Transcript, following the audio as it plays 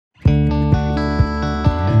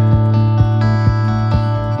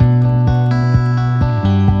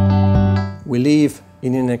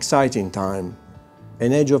exciting time,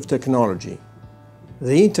 an age of technology.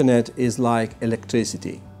 The Internet is like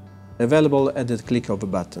electricity, available at the click of a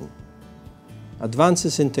button.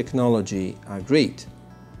 Advances in technology are great.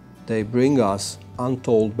 They bring us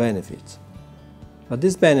untold benefits. But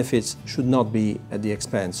these benefits should not be at the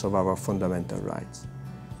expense of our fundamental rights.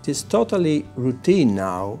 It is totally routine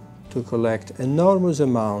now to collect enormous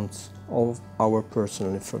amounts of our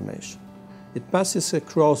personal information. It passes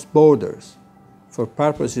across borders for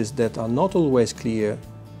purposes that are not always clear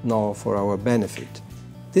nor for our benefit.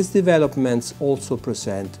 These developments also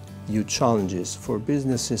present huge challenges for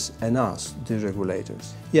businesses and us, the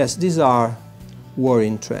regulators. Yes, these are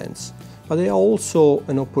worrying trends, but they are also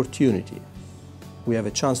an opportunity. We have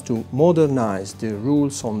a chance to modernize the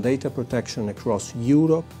rules on data protection across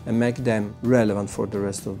Europe and make them relevant for the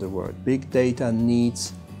rest of the world. Big data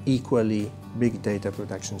needs equally big data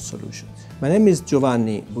protection solutions. My name is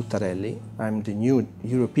Giovanni Buttarelli. I'm the new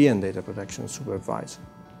European Data Protection Supervisor.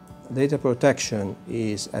 Data protection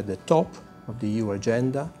is at the top of the EU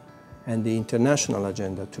agenda and the international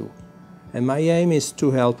agenda too. And my aim is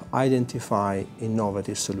to help identify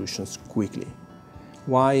innovative solutions quickly.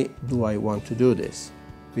 Why do I want to do this?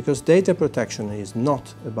 Because data protection is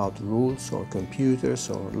not about rules or computers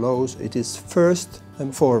or laws. It is first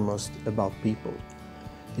and foremost about people.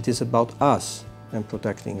 It is about us and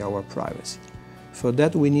protecting our privacy. For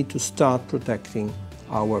that, we need to start protecting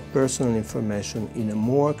our personal information in a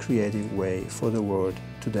more creative way for the world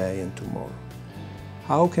today and tomorrow.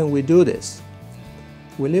 How can we do this?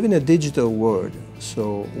 We live in a digital world,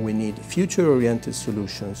 so we need future-oriented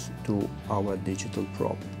solutions to our digital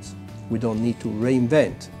problems. We don't need to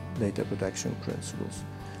reinvent data protection principles,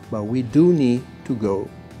 but we do need to go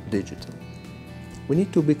digital. We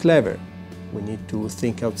need to be clever. We need to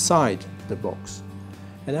think outside the box.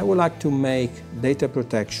 And I would like to make data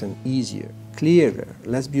protection easier, clearer,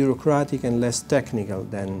 less bureaucratic and less technical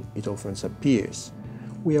than it often appears.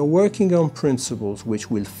 We are working on principles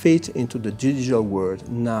which will fit into the digital world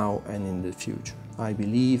now and in the future. I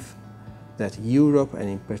believe that Europe, and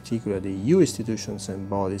in particular the EU institutions and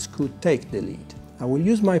bodies, could take the lead. I will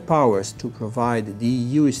use my powers to provide the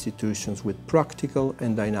EU institutions with practical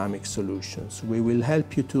and dynamic solutions. We will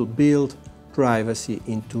help you to build privacy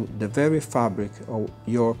into the very fabric of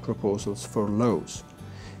your proposals for laws.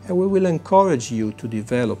 And we will encourage you to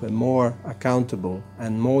develop a more accountable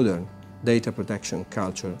and modern data protection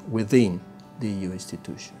culture within the EU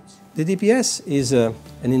institutions. The EDPS is an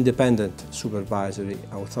independent supervisory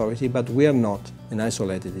authority, but we are not an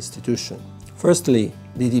isolated institution. Firstly,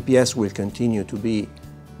 the EDPS will continue to be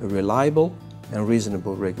a reliable and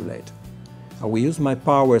reasonable regulator. I will use my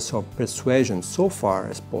powers of persuasion so far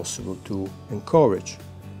as possible to encourage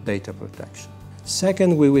data protection.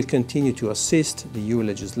 Second, we will continue to assist the EU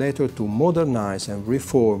legislator to modernize and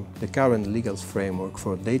reform the current legal framework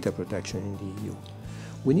for data protection in the EU.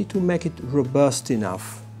 We need to make it robust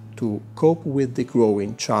enough to cope with the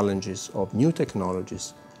growing challenges of new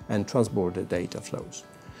technologies and transborder data flows.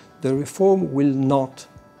 The reform will not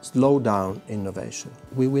slow down innovation.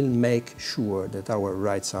 We will make sure that our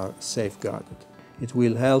rights are safeguarded. It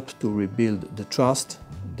will help to rebuild the trust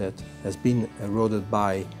that has been eroded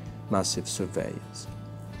by massive surveillance.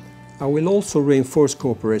 I will also reinforce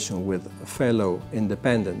cooperation with fellow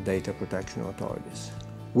independent data protection authorities.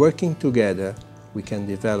 Working together, we can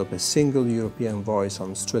develop a single European voice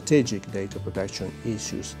on strategic data protection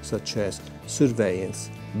issues such as surveillance,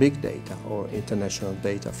 big data or international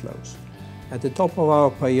data flows. At the top of our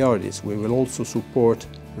priorities, we will also support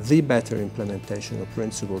the better implementation of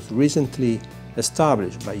principles recently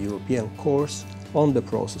established by European courts on the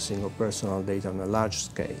processing of personal data on a large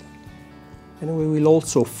scale. And we will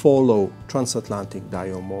also follow transatlantic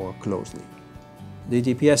dialogue more closely. The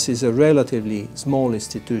EDPS is a relatively small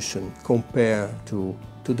institution compared to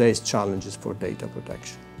today's challenges for data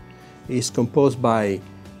protection. It is composed by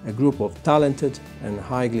a group of talented and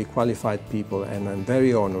highly qualified people, and I'm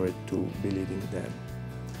very honored to be leading them.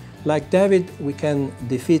 Like David, we can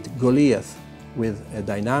defeat Goliath with a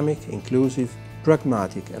dynamic, inclusive,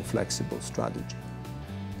 pragmatic and flexible strategy.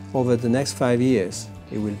 Over the next 5 years,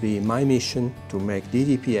 it will be my mission to make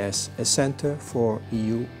the EDPS a center for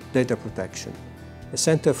EU data protection, a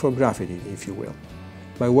center for gravity, if you will.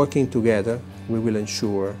 By working together, we will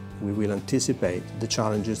ensure we will anticipate the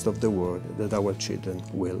challenges of the world that our children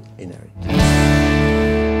will inherit.